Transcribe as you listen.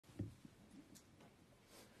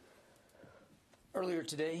Earlier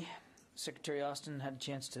today, Secretary Austin had a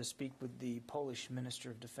chance to speak with the Polish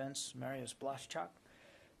Minister of Defense, Mariusz Błaszczak,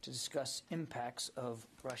 to discuss impacts of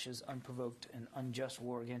Russia's unprovoked and unjust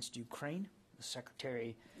war against Ukraine. The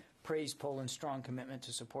Secretary praised Poland's strong commitment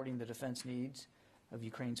to supporting the defense needs of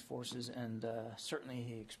Ukraine's forces, and certainly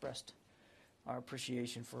he expressed our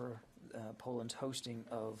appreciation for Poland's hosting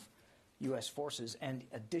of U.S. forces and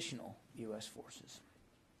additional U.S. forces.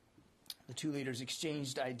 The two leaders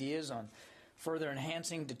exchanged ideas on further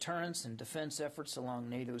enhancing deterrence and defense efforts along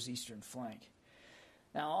NATO's eastern flank.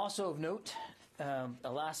 Now, also of note,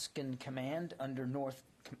 Alaskan Command under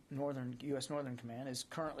U.S. Northern Command is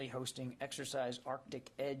currently hosting Exercise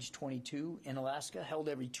Arctic Edge 22 in Alaska, held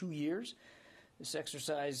every 2 years. This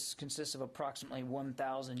exercise consists of approximately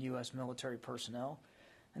 1,000 U.S. military personnel,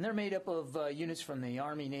 and they're made up of units from the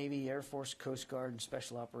Army, Navy, Air Force, Coast Guard, and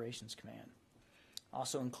Special Operations Command.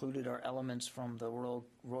 Also included are elements from the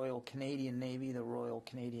Royal Canadian Navy, the Royal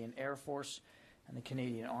Canadian Air Force, and the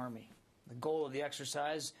Canadian Army. The goal of the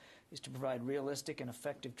exercise is to provide realistic and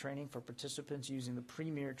effective training for participants using the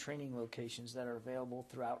premier training locations that are available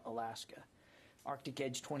throughout Alaska. Arctic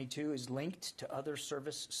Edge 22 is linked to other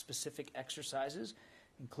service-specific exercises,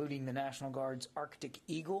 including the National Guard's Arctic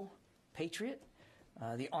Eagle Patriot,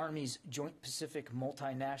 the Army's Joint Pacific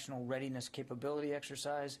Multinational Readiness Capability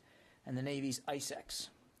Exercise, and the Navy's ICEX,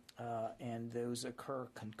 and those occur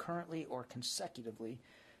concurrently or consecutively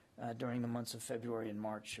during the months of February and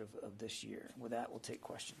March of this year. With that, we'll take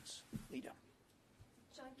questions. Lita.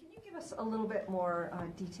 John, can you give us a little bit more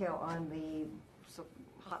detail on the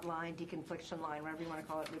hotline, deconfliction line, whatever you want to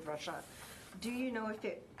call it, with Russia? Do you know if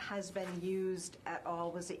it has been used at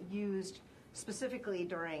all? Was it used specifically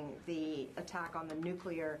during the attack on the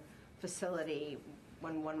nuclear facility,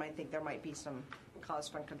 when one might think there might be some cause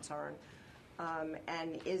for concern?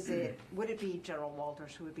 And would it be General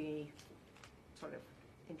Walters who would be sort of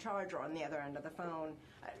in charge or on the other end of the phone?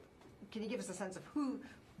 Can you give us a sense of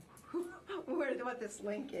what this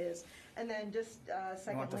link is? And then just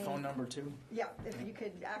secondly... You want the phone number too? Yeah, if you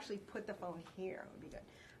could actually put the phone here, it would be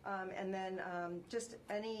good. And then just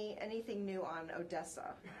anything new on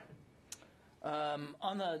Odessa?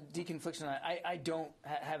 On the deconfliction, I don't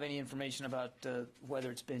have any information about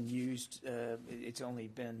whether it's been used. It's only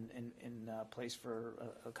been in place for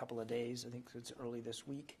a couple of days. I think it's early this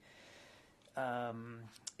week.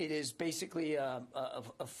 It is basically a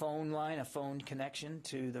phone line, a phone connection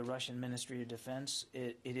to the Russian Ministry of Defense.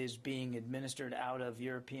 It is being administered out of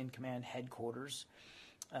European Command headquarters,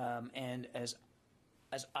 and as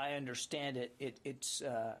I understand it, it's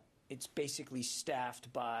basically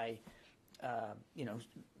staffed by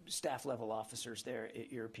staff level officers there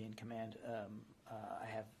at European Command. I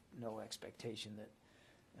have no expectation that,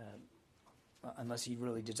 unless he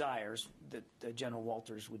really desires, that General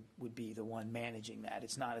Walters would be the one managing that.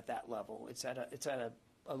 It's not at that level. It's at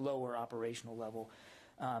a lower operational level,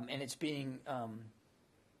 and it's being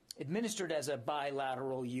administered as a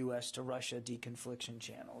bilateral U.S. to Russia deconfliction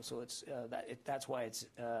channel. So that's why it's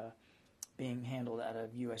being handled out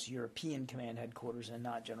of U.S. European Command headquarters and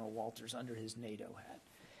not General Walters under his NATO hat.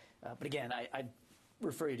 But again, I'd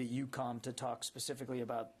refer you to EUCOM to talk specifically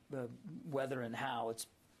about whether and how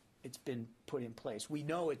it's been put in place. We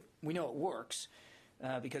know it works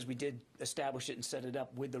because we did establish it and set it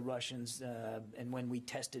up with the Russians, and when we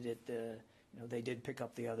tested it, they did pick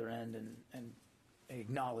up the other end and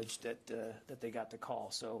acknowledged that they got the call.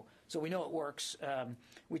 So we know it works.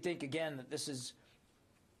 We think again that this is,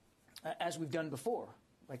 as we've done before,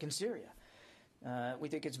 like in Syria. We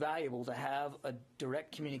think it's valuable to have a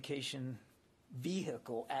direct communication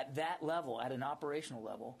vehicle at that level, at an operational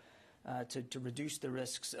level, to reduce the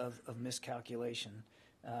risks of miscalculation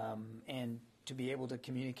and to be able to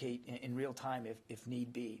communicate in real time if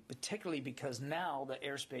need be, particularly because now the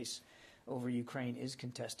airspace over Ukraine is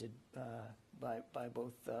contested by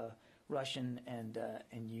both Russian and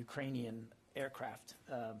Ukrainian aircraft.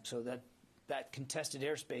 So that contested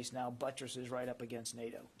airspace now buttresses right up against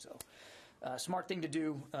NATO. So smart thing to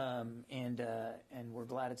do, and we're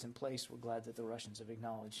glad it's in place. We're glad that the Russians have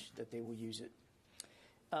acknowledged that they will use it.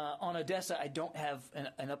 On Odessa, I don't have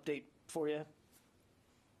an update for you.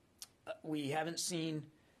 We haven't seen,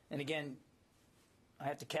 and again, I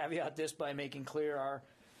have to caveat this by making clear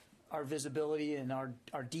our visibility and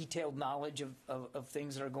our detailed knowledge of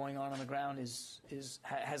things that are going on the ground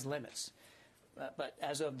has limits. But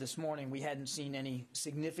as of this morning, we hadn't seen any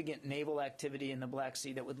significant naval activity in the Black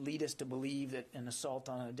Sea that would lead us to believe that an assault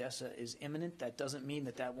on Odessa is imminent. That doesn't mean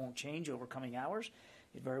that won't change over coming hours.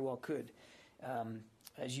 It very well could.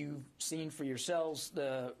 As you've seen for yourselves,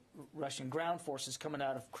 the Russian ground forces coming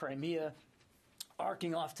out of Crimea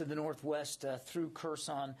arcing off to the northwest through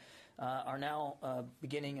Kherson, are now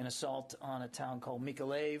beginning an assault on a town called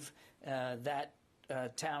Mykolaiv. That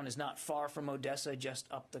town is not far from Odessa, just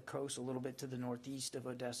up the coast, a little bit to the northeast of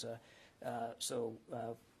Odessa. So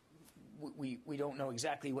we don't know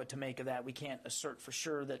exactly what to make of that. We can't assert for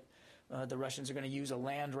sure that the Russians are going to use a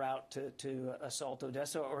land route to assault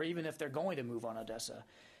Odessa, or even if they're going to move on Odessa.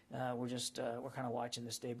 We're kind of watching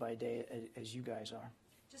this day by day, as you guys are.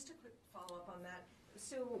 Just a quick follow-up on that.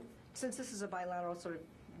 So since this is a bilateral sort of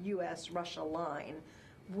U.S.-Russia line,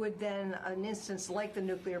 would then an instance like the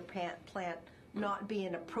nuclear plant not be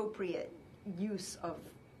an appropriate use of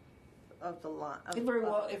the line? It very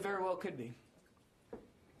well could be.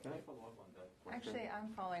 Can I follow up on that question? Actually, I'm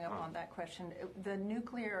following up on that question. The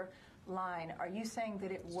nuclear line, are you saying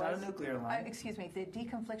that it was... It's not a nuclear line. Excuse me, the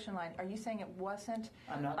deconfliction line, are you saying it wasn't...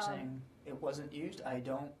 I'm not saying it wasn't used. I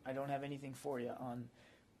don't have anything for you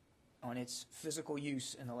on its physical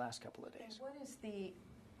use in the last couple of days. What is the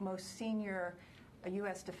most senior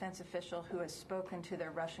U.S. defense official who has spoken to their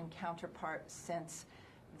Russian counterpart since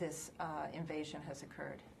this invasion has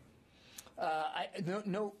occurred?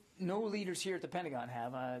 No leaders here at the Pentagon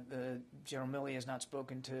have. General Milley has not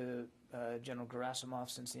spoken to General Gerasimov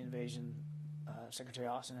since the invasion. Secretary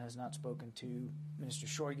Austin has not spoken to Minister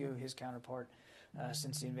Shoigu, his counterpart,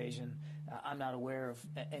 since the invasion. I'm not aware of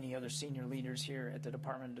any other senior leaders here at the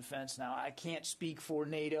Department of Defense. Now, I can't speak for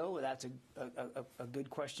NATO. That's a good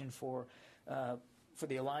question for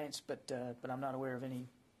the alliance, but I'm not aware of any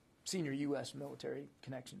senior U.S. military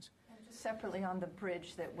connections. Separately, on the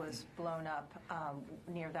bridge that was blown up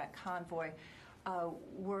near that convoy,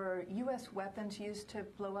 were U.S. weapons used to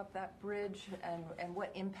blow up that bridge, and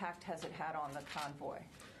what impact has it had on the convoy?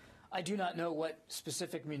 I do not know what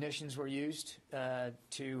specific munitions were used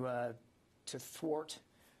to thwart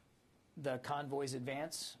the convoy's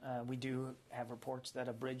advance. We do have reports that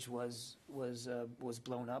a bridge was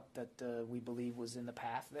blown up that we believe was in the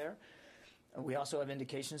path there. We also have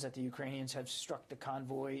indications that the Ukrainians have struck the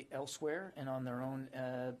convoy elsewhere and on their own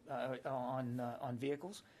on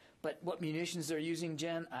vehicles. But what munitions they're using,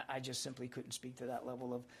 Jen, I just simply couldn't speak to that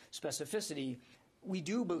level of specificity. We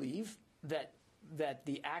do believe that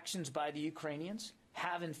the actions by the Ukrainians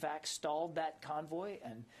have in fact stalled that convoy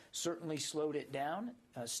and certainly slowed it down,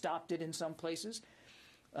 stopped it in some places.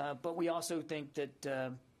 But we also think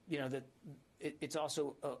that it's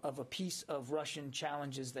also of a piece of Russian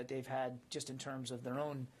challenges that they've had just in terms of their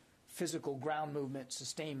own physical ground movement,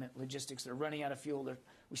 sustainment, logistics. They're running out of fuel.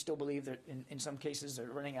 We still believe that in some cases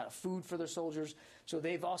they're running out of food for their soldiers. So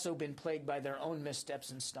they've also been plagued by their own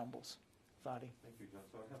missteps and stumbles. Fadi. Thank you, John.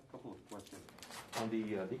 So I have a couple of questions. On the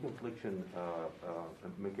deconfliction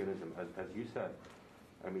mechanism, as you said,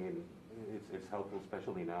 I mean, it's helpful,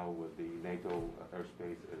 especially now with the NATO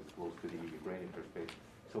airspace as close to the Ukrainian airspace.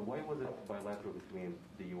 So why was it bilateral between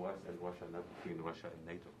the U.S. and Russia, not between Russia and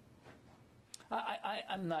NATO?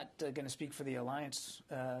 I'm not going to speak for the alliance,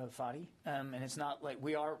 Fadi, and it's not like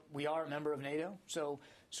we are a member of NATO. So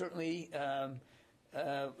certainly,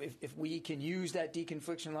 if we can use that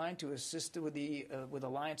deconfliction line to assist with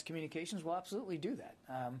alliance communications, we'll absolutely do that.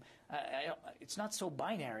 It's not so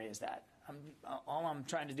binary as that. All I'm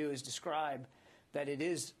trying to do is describe that it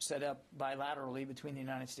is set up bilaterally between the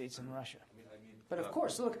United States and Russia. But of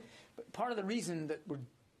course, look, part of the reason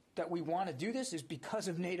that we want to do this is because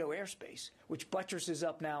of NATO airspace, which buttresses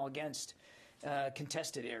up now against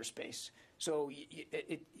contested airspace. So,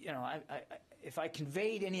 if I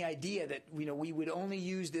conveyed any idea that we would only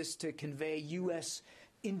use this to convey U.S.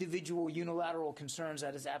 individual unilateral concerns,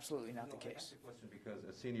 that is absolutely not the case. I asked the question because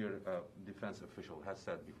a senior defense official has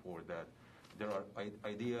said before that there are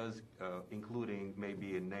ideas, including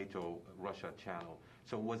maybe a NATO-Russia channel.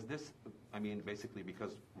 So was this, basically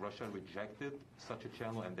because Russia rejected such a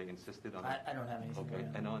channel and they insisted on it? I don't have anything. Okay.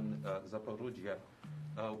 And on Zaporizhzhia,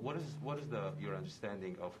 what is your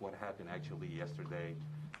understanding of what happened actually yesterday,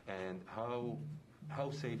 and how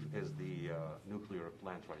safe is the nuclear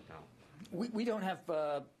plant right now? We don't have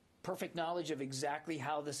perfect knowledge of exactly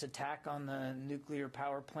how this attack on the nuclear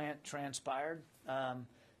power plant transpired.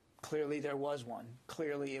 Clearly there was one.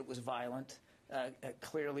 Clearly it was violent.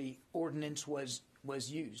 Clearly ordnance was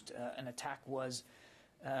used. An attack was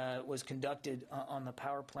conducted on the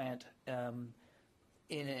power plant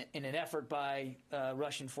in an effort by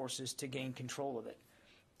Russian forces to gain control of it.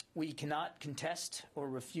 We cannot contest or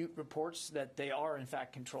refute reports that they are in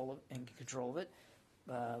fact in control of it.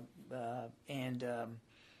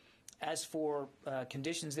 As for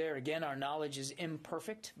conditions there, again, our knowledge is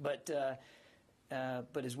imperfect, but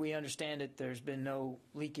as we understand it, there's been no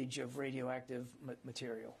leakage of radioactive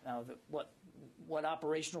material. Now, What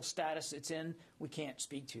operational status it's in, we can't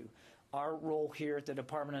speak to. Our role here at the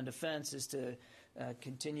Department of Defense is to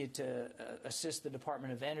continue to assist the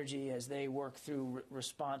Department of Energy as they work through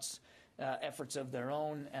response efforts of their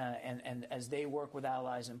own, and as they work with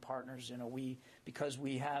allies and partners. Because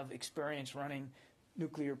we have experience running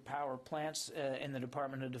nuclear power plants in the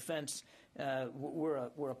Department of Defense, we're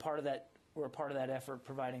a part of that. We're a part of that effort,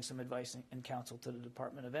 providing some advice and counsel to the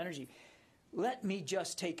Department of Energy. Let me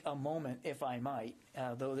just take a moment, if I might,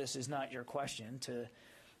 though this is not your question,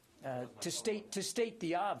 to state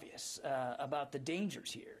the obvious about the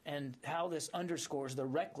dangers here and how this underscores the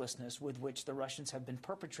recklessness with which the Russians have been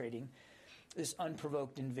perpetrating this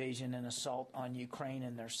unprovoked invasion and assault on Ukraine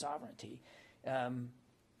and their sovereignty.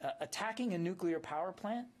 Attacking a nuclear power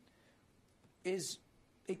plant is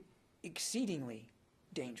exceedingly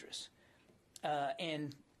dangerous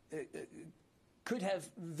and could have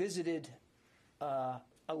visited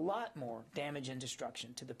a lot more damage and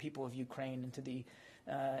destruction to the people of Ukraine and to the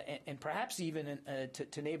and perhaps even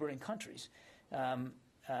to neighboring countries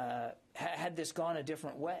had this gone a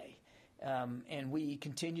different way. And we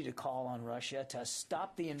continue to call on Russia to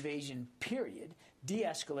stop the invasion, period,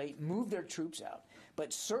 de-escalate, move their troops out.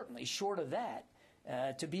 But certainly, short of that,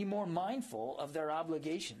 to be more mindful of their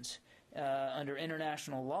obligations under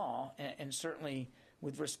international law, and certainly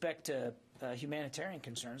with respect to humanitarian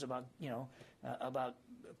concerns about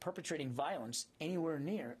perpetrating violence anywhere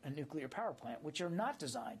near a nuclear power plant, which are not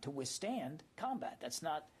designed to withstand combat. It's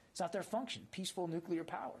not their function. Peaceful nuclear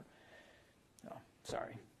power. Oh,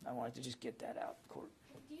 sorry, I wanted to just get that out, Court.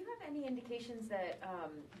 Do you have any indications that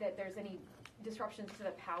that there's any disruptions to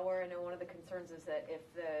the power? I know one of the concerns is that if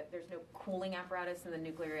there's no cooling apparatus in the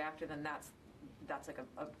nuclear reactor, then that's like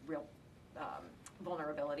a real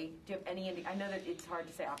vulnerability. Do you have any? I know that it's hard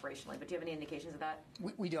to say operationally, but do you have any indications of that?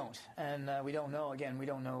 We don't, and we don't know. Again, we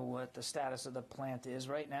don't know what the status of the plant is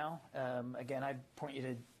right now. Again, I'd point you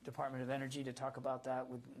to Department of Energy to talk about that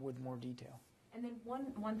with more detail. And then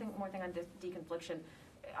one more thing on deconfliction.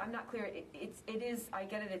 I'm not clear. It is. I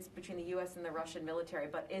get it. It's between the U.S. and the Russian military.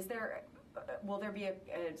 But will there be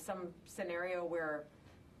some scenario where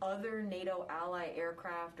other NATO ally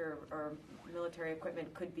aircraft or military equipment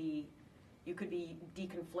you could be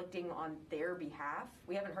deconflicting on their behalf?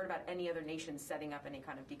 We haven't heard about any other nations setting up any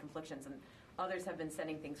kind of deconflictions, and others have been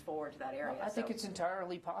sending things forward to that area. Well, I think it's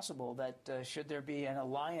entirely possible that should there be an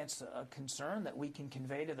alliance concern that we can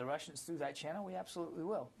convey to the Russians through that channel, we absolutely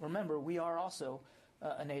will. Remember, we are also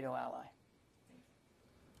a NATO ally.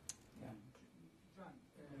 Yeah. John,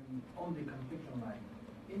 on the confliction line,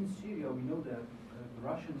 in Syria we know that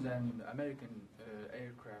Russians and American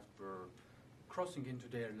aircraft were crossing into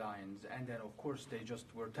their lines, and then of course they just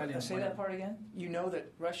were telling. Say that part again. You know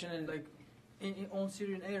that Russian and on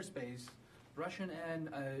Syrian airspace, Russian and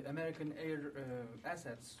American air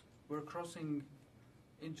assets were crossing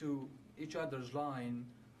into each other's line,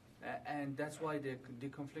 and that's why the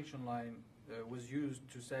deconfliction line was used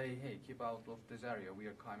to say, hey, keep out of this area. We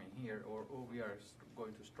are coming here, or we are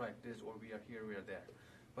going to strike this, or we are here, we are there.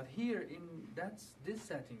 But here in this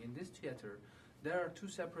setting, in this theater, there are two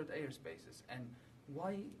separate airspaces, and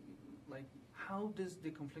why, how this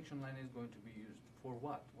deconfliction line is going to be used for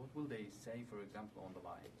what? What will they say, for example, on the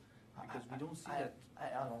line? Because we don't see that.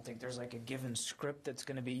 I don't think there's a given script that's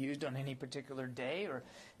going to be used on any particular day or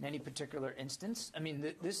in any particular instance. I mean,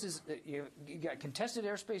 this is you got contested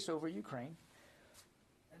airspace over Ukraine,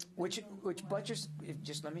 which buttresses.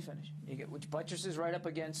 Just let me finish. Which buttresses right up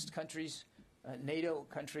against countries, NATO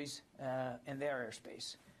countries, and their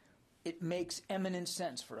airspace. It makes eminent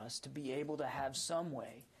sense for us to be able to have some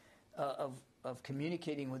way of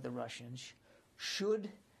communicating with the Russians should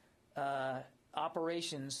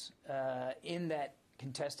operations in that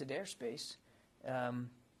contested airspace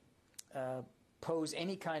pose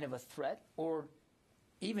any kind of a threat or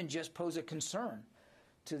even just pose a concern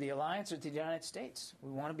to the alliance or to the United States. We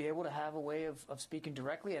want to be able to have a way of speaking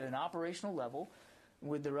directly at an operational level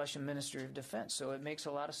with the Russian Ministry of Defense. So it makes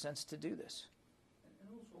a lot of sense to do this.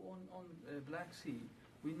 And also on Black Sea,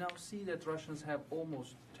 we now see that Russians have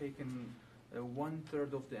almost taken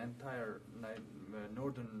one-third of the entire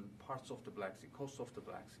northern parts of the Black Sea, coast of the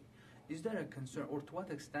Black Sea. Is there a concern, or to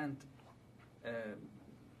what extent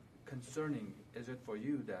concerning is it for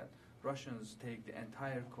you that Russians take the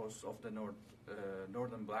entire coast of the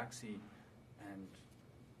northern Black Sea and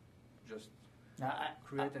just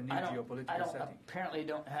create a new geopolitical setting? Apparently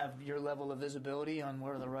don't have your level of visibility on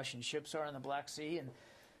where the Russian ships are in the Black Sea, and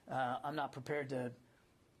I'm not prepared to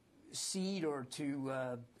cede or to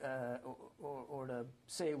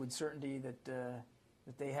say with certainty that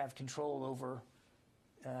they have control over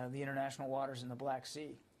the international waters in the Black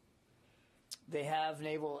Sea. They have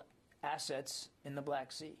naval assets in the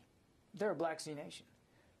Black Sea. They're a Black Sea nation.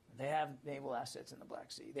 They have naval assets in the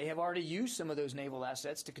Black Sea. They have already used some of those naval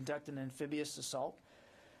assets to conduct an amphibious assault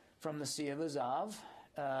from the Sea of Azov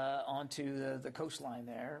onto the coastline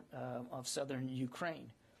there of southern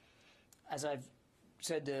Ukraine. As I've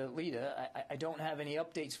said to Lita, I don't have any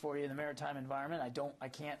updates for you in the maritime environment. I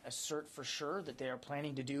can't assert for sure that they are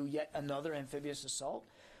planning to do yet another amphibious assault,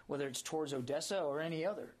 whether it's towards Odessa or any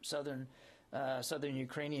other southern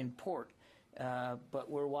Ukrainian port. But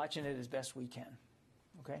we're watching it as best we can.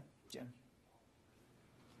 Okay, Jim.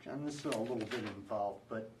 John, this is a little bit involved,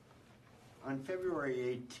 but on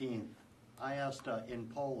February 18th, I asked in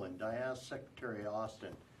Poland, I asked Secretary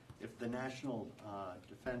Austin if the national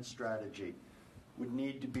defense strategy would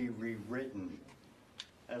need to be rewritten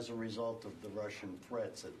as a result of the Russian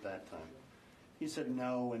threats at that time. He said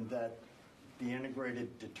no, and that the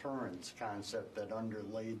integrated deterrence concept that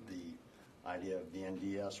underlaid the idea of the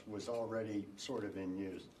NDS was already sort of in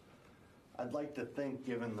use. I'd like to think,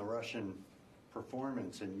 given the Russian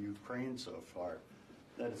performance in Ukraine so far,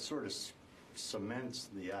 that it sort of cements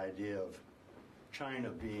the idea of China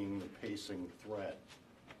being the pacing threat.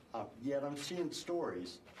 Yet I'm seeing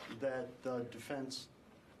stories that the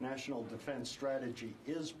national defense strategy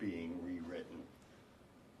is being rewritten.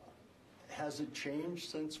 Has it changed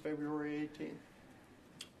since February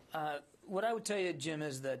 18th? What I would tell you, Jim,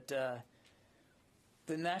 is that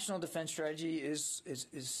the national defense strategy is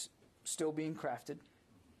still being crafted.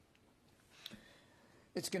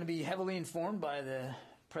 It's going to be heavily informed by the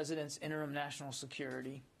President's interim national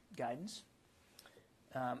security guidance.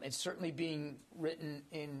 It's certainly being written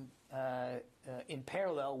in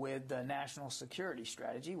parallel with the national security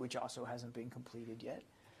strategy, which also hasn't been completed yet.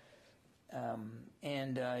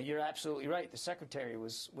 And you're absolutely right. The Secretary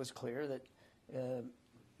was clear that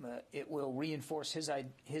it will reinforce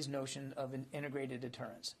his notion of an integrated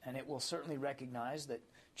deterrence, and it will certainly recognize that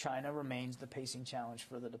China remains the pacing challenge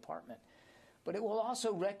for the department. But it will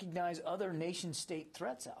also recognize other nation-state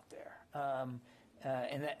threats out there,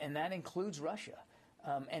 and that includes Russia.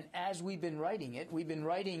 And as we've been writing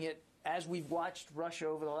it as we've watched Russia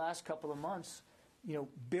over the last couple of months,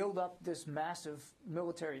 build up this massive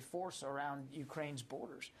military force around Ukraine's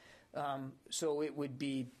borders. So it would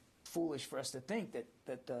be foolish for us to think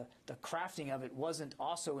that the crafting of it wasn't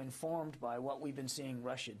also informed by what we've been seeing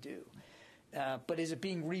Russia do. But is it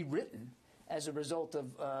being rewritten as a result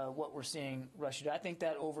of what we're seeing Russia do? I think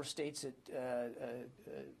that overstates it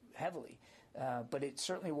heavily. But it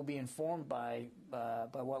certainly will be informed by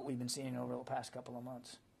what we've been seeing over the past couple of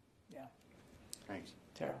months. Yeah. Thanks.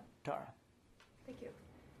 Tara. Thank you.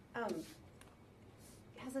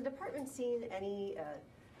 Has the department seen any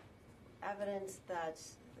evidence that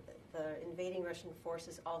the invading Russian force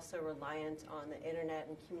is also reliant on the internet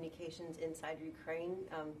and communications inside Ukraine?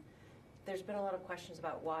 There's been a lot of questions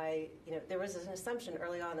about why, there was an assumption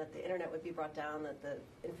early on that the internet would be brought down, that the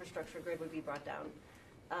infrastructure grid would be brought down.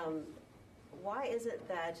 Why is it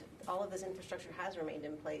that all of this infrastructure has remained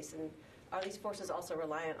in place, and are these forces also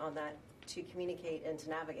reliant on that to communicate and to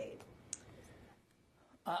navigate?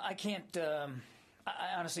 I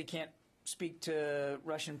honestly can't speak to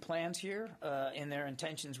Russian plans here and their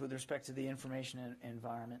intentions with respect to the information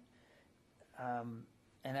environment.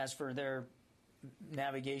 And as for their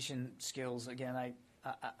navigation skills, again,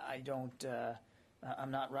 I don't.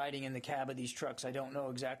 I'm not riding in the cab of these trucks. I don't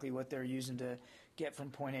know exactly what they're using to get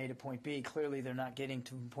from point A to point B. Clearly, they're not getting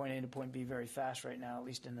from point A to point B very fast right now, at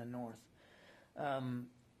least in the north.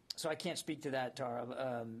 So I can't speak to that,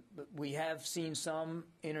 Tara. But we have seen some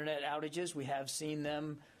internet outages. We have seen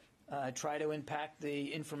them try to impact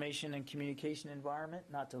the information and communication environment,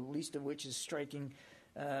 not the least of which is striking,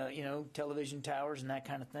 television towers and that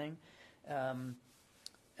kind of thing.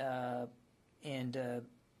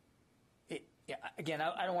 Again,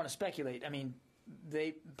 I don't want to speculate. I mean,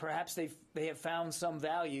 they have found some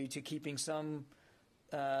value to keeping some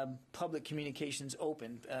public communications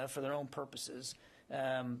open for their own purposes,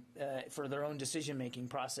 for their own decision-making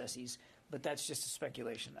processes. But that's just a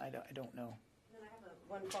speculation. I don't know. And then I have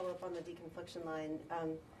one follow-up on the deconfliction line.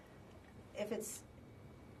 If it's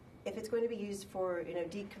going to be used for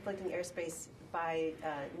deconflicting airspace by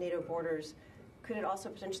NATO borders, could it also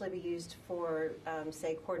potentially be used for,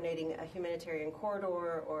 say, coordinating a humanitarian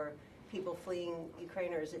corridor or people fleeing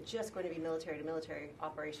Ukraine, or is it just going to be military-to-military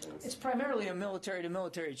operations? It's primarily a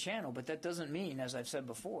military-to-military channel, but that doesn't mean, as I've said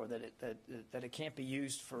before, that it can't be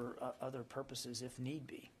used for other purposes if need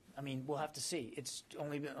be. I mean, we'll have to see. It's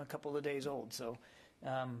only been a couple of days old, so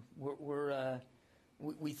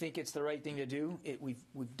we think it's the right thing to do.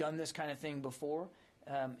 We've done this kind of thing before.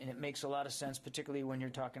 and it makes a lot of sense, particularly when you're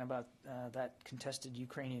talking about that contested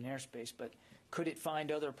Ukrainian airspace. But could it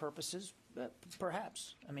find other purposes?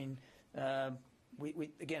 Perhaps. I mean, we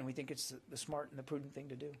think it's the smart and the prudent thing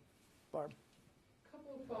to do. Barb? A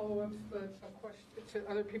couple of follow-ups, but a question to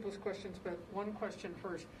other people's questions, but one question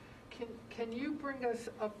first. Can you bring us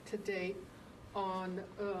up to date on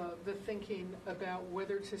the thinking about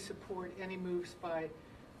whether to support any moves by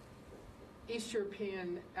East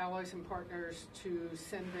European allies and partners to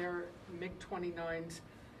send their MiG-29s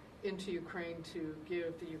into Ukraine to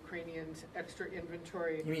give the Ukrainians extra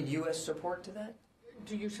inventory? You mean U.S. support to that?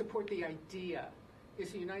 Do you support the idea?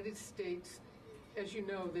 Is the United States, as you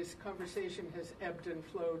know, this conversation has ebbed and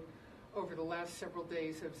flowed over the last several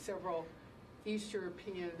days of several East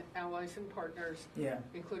European allies and partners,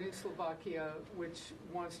 including Slovakia, which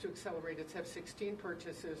wants to accelerate its F-16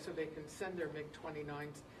 purchases so they can send their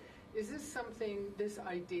MiG-29s. Is this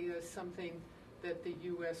idea something that the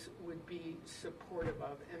U.S. would be supportive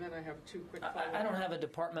of? And then I have two quick follow-ups. I don't have a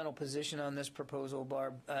departmental position on this proposal,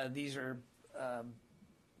 Barb. These are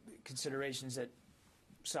considerations that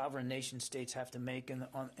sovereign nation states have to make in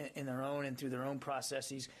their own and through their own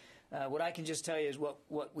processes. What I can just tell you is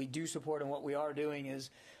what we do support and what we are doing is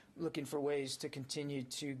looking for ways to continue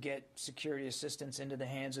to get security assistance into the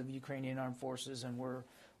hands of the Ukrainian armed forces, and we're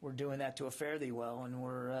doing that to a fairly well, and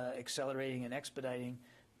we're accelerating and expediting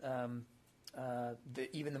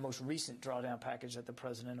even the most recent drawdown package that the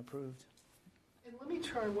president approved. And let me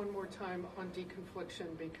try one more time on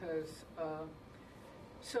deconfliction because,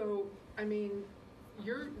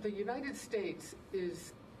 the United States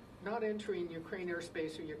is not entering Ukraine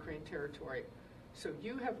airspace or Ukraine territory. So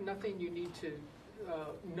you have nothing you need to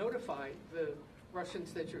notify the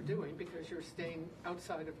Russians that you're doing because you're staying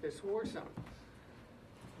outside of this war zone.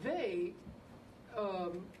 They,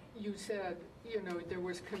 you said, there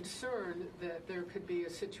was concern that there could be a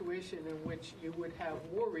situation in which you would have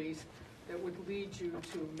worries that would lead you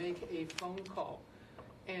to make a phone call.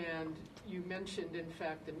 And you mentioned, in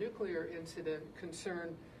fact, the nuclear incident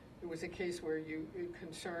concern. It was a case where you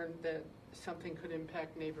concerned that something could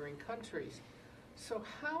impact neighboring countries. So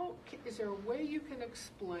is there a way you can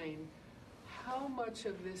explain how much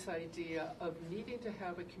of this idea of needing to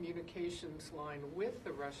have a communications line with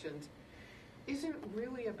the Russians isn't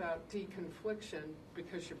really about deconfliction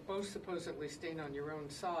because you're both supposedly staying on your own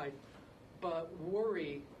side, but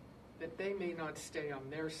worry that they may not stay on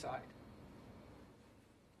their side?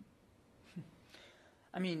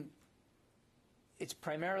 I mean, it's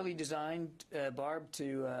primarily designed, Barb,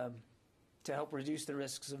 to help reduce the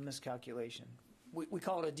risks of miscalculation. We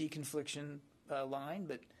call it a deconfliction line,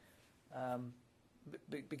 but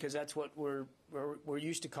because that's what we're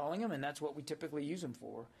used to calling them, and that's what we typically use them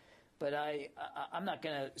for. But I'm not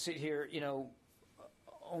going to sit here,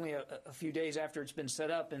 only a few days after it's been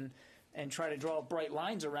set up and try to draw bright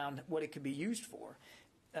lines around what it could be used for.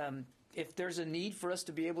 If there's a need for us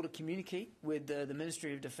to be able to communicate with the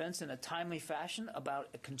Ministry of Defense in a timely fashion about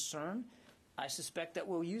a concern, I suspect that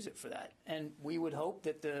we'll use it for that. And we would hope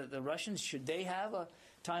that the Russians, should they have a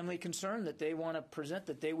timely concern that they want to present,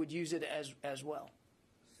 that they would use it as well.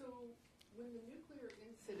 So when the nuclear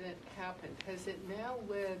incident happened, has it now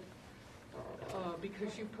led,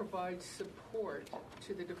 because you provide support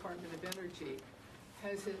to the Department of Energy,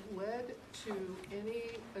 has it led to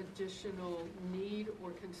any additional need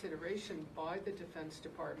or consideration by the Defense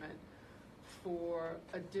Department for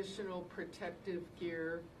additional protective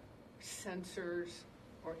gear, sensors,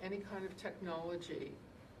 or any kind of technology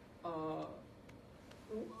for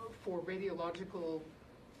radiological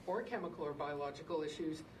or chemical or biological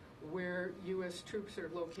issues where U.S. troops are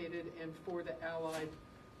located and for the allied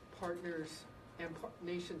partners and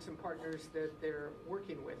nations and partners that they're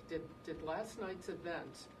working with? Did last night's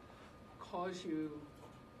events cause you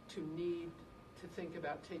to need to think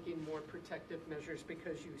about taking more protective measures?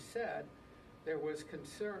 Because you said there was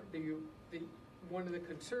concern, one of the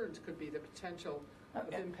concerns could be the potential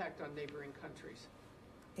of impact on neighboring countries.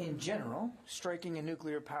 In general, striking a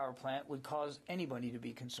nuclear power plant would cause anybody to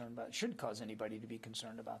be concerned about it, should cause anybody to be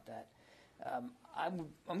concerned about that. I'm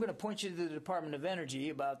going to point you to the Department of Energy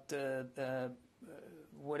about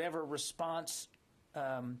whatever response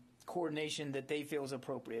coordination that they feel is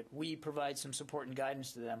appropriate. We provide some support and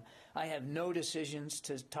guidance to them. I have no decisions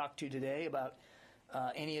to talk to today about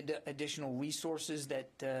any additional resources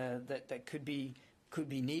that could be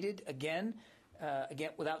needed. Again,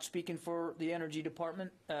 without speaking for the Energy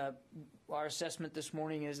Department, our assessment this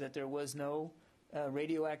morning is that there was no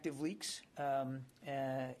radioactive leaks and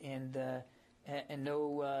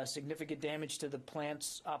no significant damage to the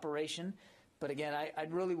plant's operation. But again, I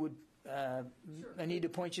really would I need to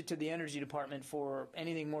point you to the Energy Department for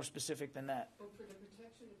anything more specific than that. Well, for the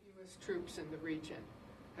protection of U.S. troops in the region,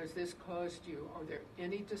 has this caused you, are there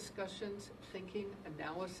any discussions, thinking,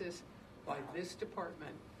 analysis by this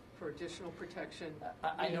department for additional protection?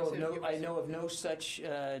 I know of no such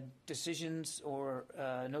decisions or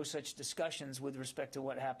no such discussions with respect to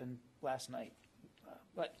what happened last night.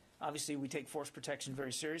 But obviously, we take force protection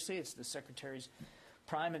very seriously. It's the Secretary's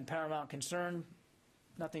prime and paramount concern.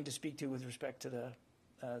 Nothing to speak to with respect to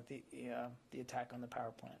the attack on the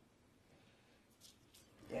power plant.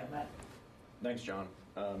 Yeah, Matt. Thanks, John.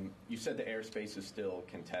 You said the airspace is still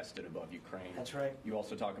contested above Ukraine. That's right. You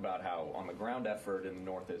also talk about how on the ground effort in the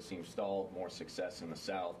north it seems stalled, more success in the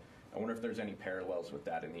south. I wonder if there's any parallels with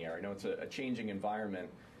that in the air. I know it's a changing environment,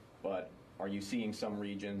 but are you seeing some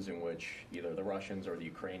regions in which either the Russians or the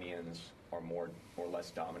Ukrainians are more or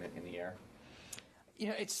less dominant in the air? You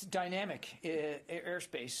know, it's dynamic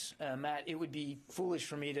airspace, Matt. It would be foolish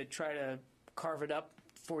for me to try to carve it up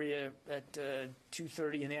for you at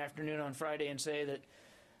 2:30 in the afternoon on Friday and say that,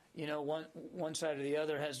 you know, one side or the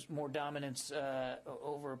other has more dominance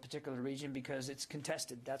over a particular region because it's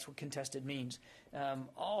contested. That's what contested means.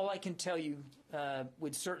 All I can tell you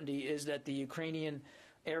with certainty is that the Ukrainian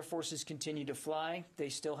Air forces continue to fly. They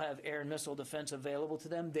still have air and missile defense available to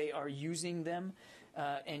them. They are using them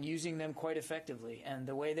and using them quite effectively. And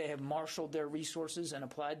the way they have marshaled their resources and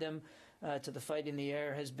applied them to the fight in the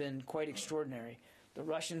air has been quite extraordinary. The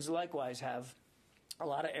Russians likewise have a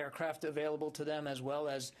lot of aircraft available to them, as well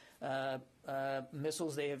as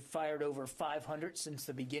missiles. They have fired over 500 since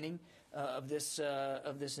the beginning of this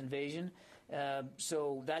invasion.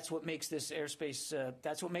 So that's what makes this airspace,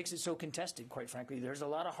 that's what makes it so contested, quite frankly. There's a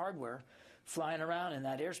lot of hardware flying around in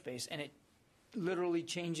that airspace, and it literally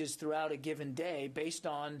changes throughout a given day based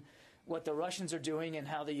on what the Russians are doing and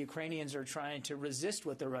how the Ukrainians are trying to resist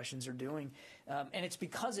what the Russians are doing. And it's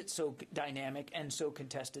because it's so dynamic and so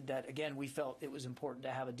contested that, again, we felt it was important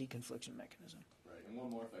to have a deconfliction mechanism. Right. And one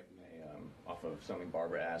more, if I may, off of something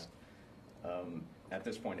Barbara asked. At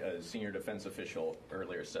this point, a senior defense official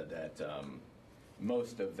earlier said that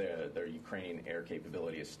most of their Ukrainian air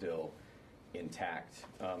capability is still intact.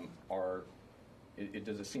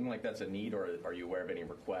 Does it seem like that's a need, or are you aware of any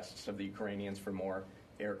requests of the Ukrainians for more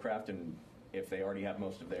aircraft? And if they already have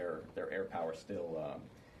most of their air power still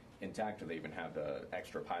intact, do they even have the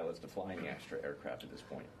extra pilots to fly any extra aircraft at this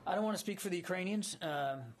point? I don't want to speak for the Ukrainians.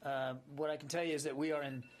 What I can tell you is that we are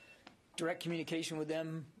in direct communication with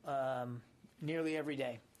them nearly every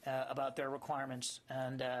day about their requirements,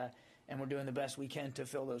 and we're doing the best we can to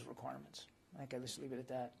fill those requirements. I think I'll just leave it at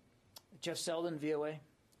that. Jeff Selden, VOA.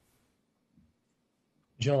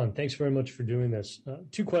 John, thanks very much for doing this.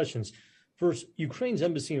 Two questions. First, Ukraine's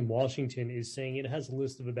embassy in Washington is saying it has a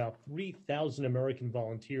list of about 3,000 American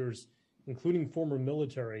volunteers, including former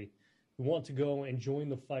military, who want to go and join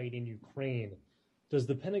the fight in Ukraine. Does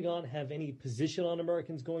the Pentagon have any position on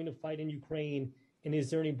Americans going to fight in Ukraine? And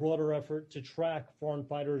is there any broader effort to track foreign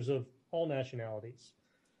fighters of all nationalities?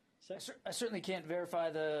 I certainly can't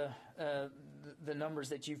verify the numbers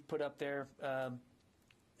that you've put up there.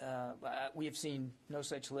 We have seen no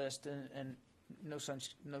such list and no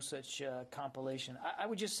such compilation. I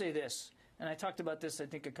would just say this, and I talked about this, I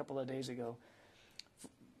think, a couple of days ago.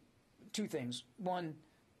 Two things. One,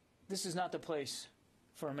 this is not the place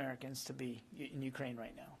for Americans to be in Ukraine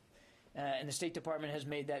right now. And the State Department has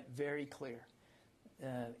made that very clear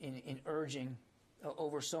in urging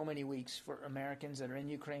over so many weeks for Americans that are in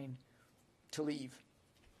Ukraine to leave,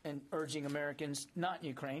 and urging Americans not in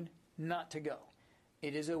Ukraine not to go.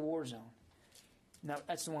 It is a war zone. Now,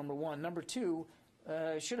 that's number one. Number two,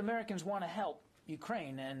 should Americans want to help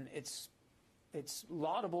Ukraine, and it's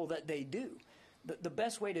laudable that they do, the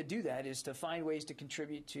best way to do that is to find ways to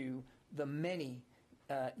contribute to the many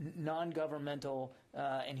non-governmental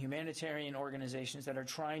and humanitarian organizations that are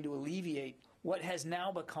trying to alleviate what has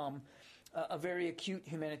now become a very acute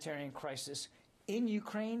humanitarian crisis in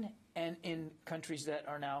Ukraine and in countries that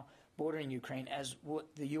are now bordering Ukraine. As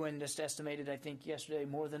what the UN just estimated, I think yesterday,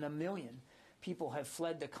 more than 1 million people have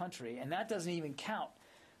fled the country, and that doesn't even count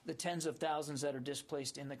the tens of thousands that are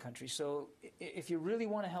displaced in the country. So if you really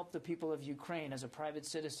want to help the people of Ukraine as a private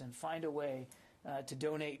citizen, find a way to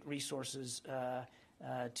donate resources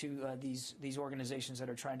to these organizations that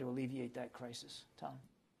are trying to alleviate that crisis. Tom?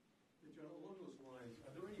 John, along those lines,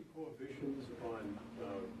 are there any prohibitions on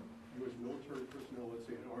U.S. military personnel, let's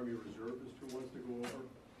say an Army reservist who wants to go over?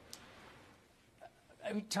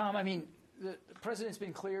 Tom, the President's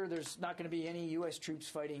been clear there's not going to be any U.S. troops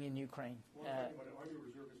fighting in Ukraine. Well, I'm talking about an Army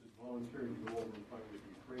reservist is volunteering to go over and fight with the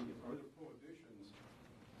Ukrainians. Are there prohibitions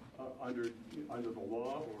under the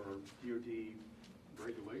law or DoD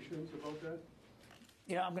regulations about that?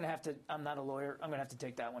 You know, I'm not a lawyer. I'm going to have to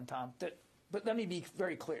take that one, Tom. But let me be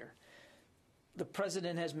very clear. The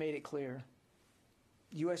president has made it clear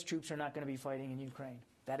U.S. troops are not going to be fighting in Ukraine.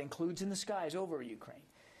 That includes in the skies over Ukraine.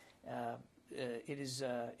 It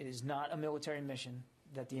is not a military mission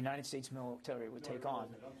that the United States military would take on.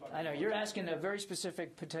 I know you're asking a very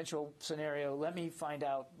specific potential scenario. Let me find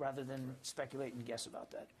out rather than speculate and guess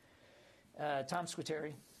about that. Tom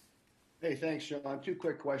Squitieri. Hey, thanks, Sean. Two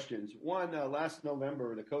quick questions. One, last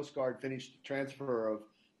November, the Coast Guard finished the transfer of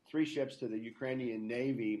 3 ships to the Ukrainian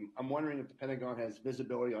Navy. I'm wondering if the Pentagon has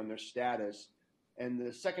visibility on their status. And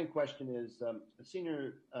the second question is, a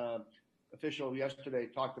senior official yesterday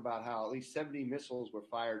talked about how at least 70 missiles were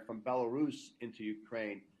fired from Belarus into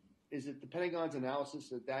Ukraine. Is it the Pentagon's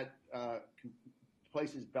analysis that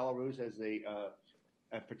places Belarus as a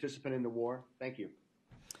participant in the war? Thank you.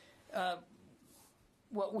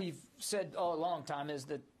 What we've said all along, Tom, is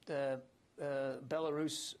that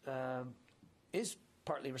Belarus is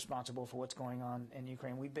partly responsible for what's going on in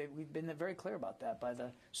Ukraine. We've been very clear about that by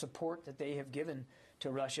the support that they have given to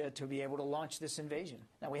Russia to be able to launch this invasion.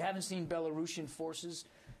 Now, we haven't seen Belarusian forces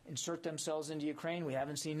insert themselves into Ukraine. We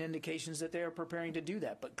haven't seen indications that they are preparing to do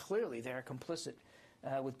that. But clearly, they are complicit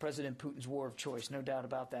with President Putin's war of choice, no doubt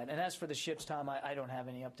about that. And as for the ships, Tom, I don't have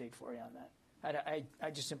any update for you on that. I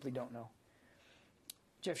just simply don't know.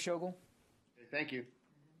 Jeff Shogel. Thank you.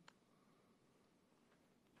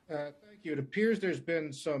 Thank you. It appears there's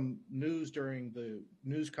been some news during the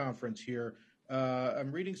news conference here.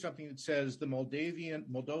 I'm reading something that says the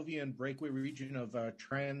Moldovan breakaway region of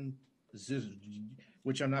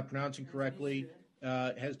which I'm not pronouncing correctly,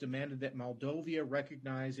 has demanded that Moldova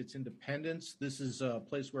recognize its independence. This is a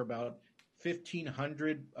place where about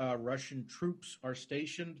 1,500 Russian troops are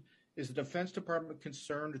stationed. Is the Defense Department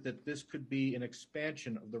concerned that this could be an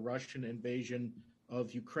expansion of the Russian invasion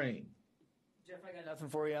of Ukraine? Jeff, I got nothing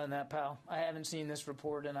for you on that, pal. I haven't seen this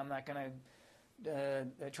report, and I'm not going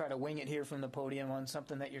to try to wing it here from the podium on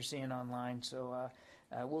something that you're seeing online. So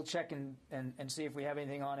we'll check and see if we have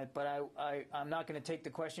anything on it. But I'm not going to take the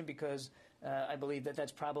question because I believe that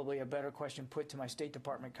that's probably a better question put to my State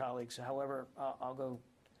Department colleagues. However, I'll go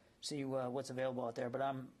see what's available out there. But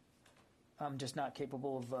I'm just not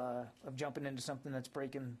capable of jumping into something that's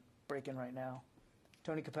breaking right now.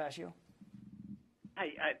 Tony Capaccio.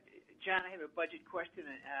 Hi, John, I have a budget question,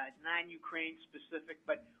 non-Ukraine specific,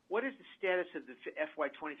 but what is the status of the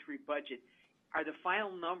FY23 budget? Are the final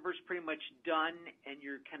numbers pretty much done and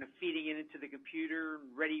you're kind of feeding it into the computer,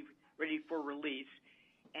 ready for release?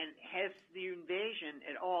 And has the invasion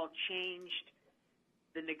at all changed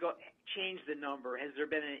the number? Has there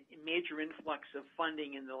been a major influx of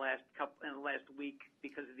funding in the last week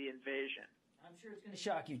because of the invasion? I'm sure it's going to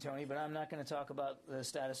shock you, Tony, but I'm not going to talk about the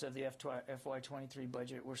status of the FY23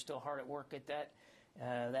 budget. We're still hard at work at that.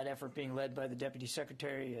 That effort being led by the Deputy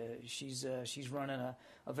Secretary. She's running a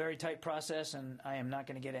very tight process, and I am not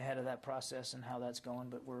going to get ahead of that process and how that's going,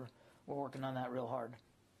 but we're working on that real hard.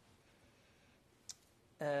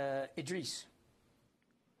 Idris.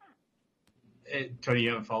 Tony,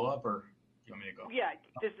 you have a follow-up, or do you want me to go? Yeah.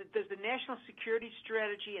 Does the national security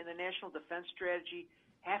strategy and the national defense strategy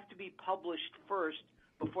have to be published first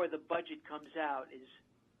before the budget comes out?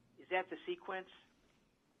 Is that the sequence?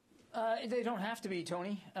 They don't have to be,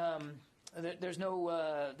 Tony. There's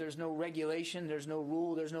no regulation, there's no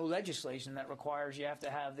rule, there's no legislation that requires you have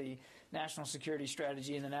to have the national security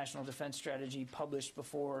strategy and the national defense strategy published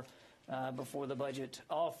before the budget.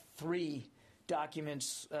 All 3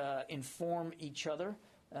 documents inform each other.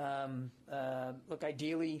 Look,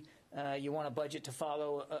 ideally, you want a budget to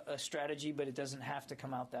follow a strategy, but it doesn't have to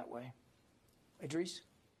come out that way. Idris?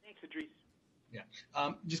 Thanks, Idris.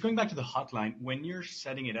 Yeah. Just going back to the hotline, when you're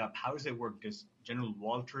setting it up, how does it work? Does General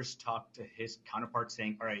Walters talk to his counterpart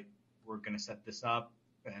saying, all right, we're going to set this up,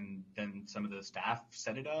 and then some of the staff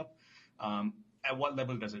set it up? At what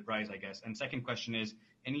level does it rise, I guess? And second question is,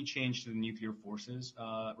 any change to the nuclear forces,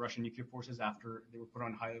 Russian nuclear forces, after they were put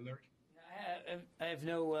on high alert? I have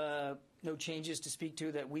no changes to speak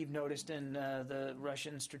to that we've noticed in the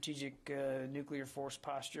Russian strategic nuclear force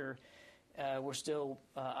posture. We're still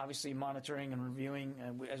obviously monitoring and reviewing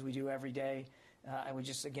as we do every day. I would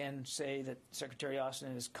just again say that Secretary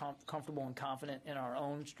Austin is comfortable and confident in our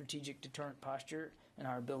own strategic deterrent posture and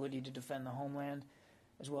our ability to defend the homeland,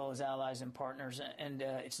 as well as allies and partners. And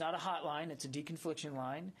it's not a hotline; it's a deconfliction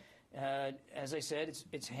line. As I said,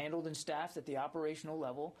 it's handled and staffed at the operational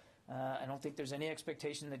level. I don't think there's any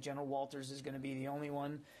expectation that General Walters is going to be the only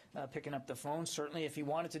one picking up the phone. Certainly, if he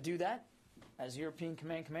wanted to do that, as European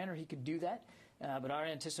Command Commander, he could do that. But our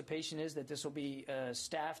anticipation is that this will be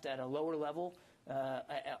staffed at a lower level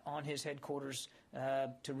on his headquarters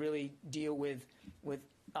to really deal with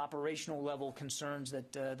operational level concerns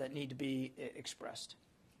that need to be expressed.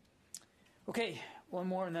 Okay, one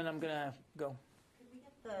more, and then I'm going to go. Could we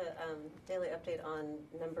get the daily update on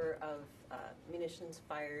number of munitions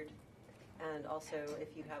fired, and also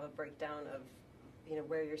if you have a breakdown of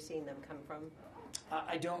where you're seeing them come from?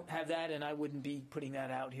 I don't have that, and I wouldn't be putting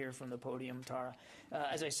that out here from the podium, Tara.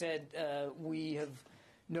 As I said, we have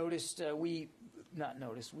noticed, we've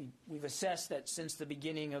assessed that since the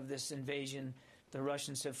beginning of this invasion, the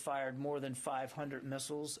Russians have fired more than 500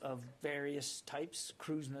 missiles of various types: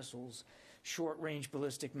 cruise missiles, short-range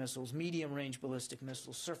ballistic missiles, medium-range ballistic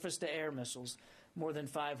missiles, surface-to-air missiles, more than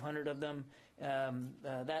 500 of them.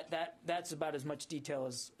 That's about as much detail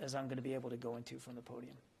as I'm going to be able to go into from the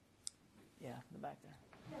podium. Yeah, in the back there.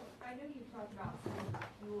 I know you talked about some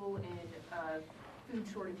fuel and food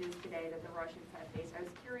shortages today that the Russians have faced. I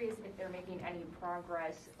was curious if they're making any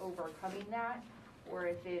progress overcoming that, or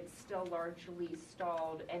if it's still largely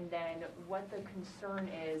stalled, and then what the concern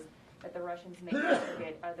is that the Russians may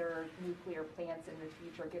target other nuclear plants in the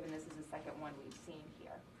future, given this is the second one we've seen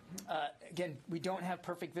here. Again, we don't have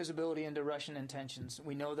perfect visibility into Russian intentions.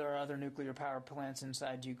 We know there are other nuclear power plants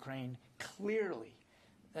inside Ukraine. Clearly,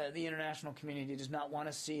 the international community does not want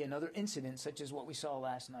to see another incident such as what we saw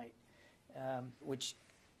last night, which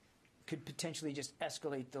could potentially just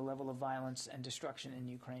escalate the level of violence and destruction in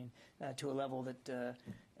Ukraine to a level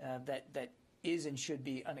that is and should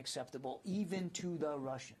be unacceptable, even to the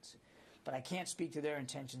Russians. But I can't speak to their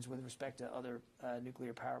intentions with respect to other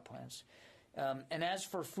nuclear power plants. And as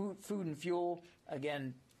for food and fuel,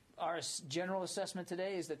 again, our general assessment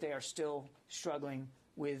today is that they are still struggling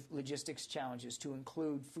with logistics challenges, to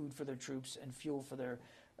include food for their troops and fuel for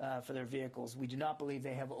their vehicles. We do not believe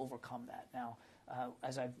they have overcome that. Now,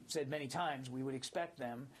 as I've said many times, we would expect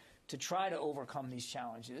them to try to overcome these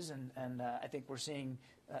challenges, and I think we're seeing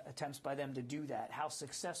attempts by them to do that. How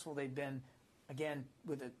successful they've been, again,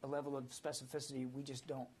 with a level of specificity, we just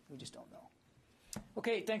don't know.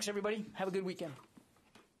 Okay, thanks everybody. Have a good weekend.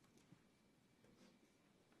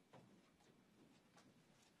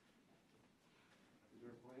 Is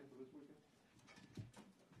there a plan for this weekend?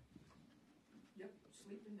 Yep,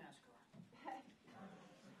 sleep in NASCAR. Are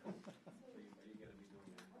you going to be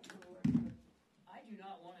doing that? I do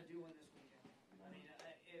not want to do one this weekend. I mean,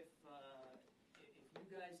 if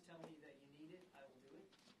you guys tell me that you need it, I will do it.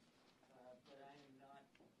 But I am not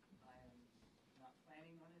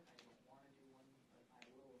planning on it. I don't want to do one, but I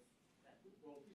will. If that. Well,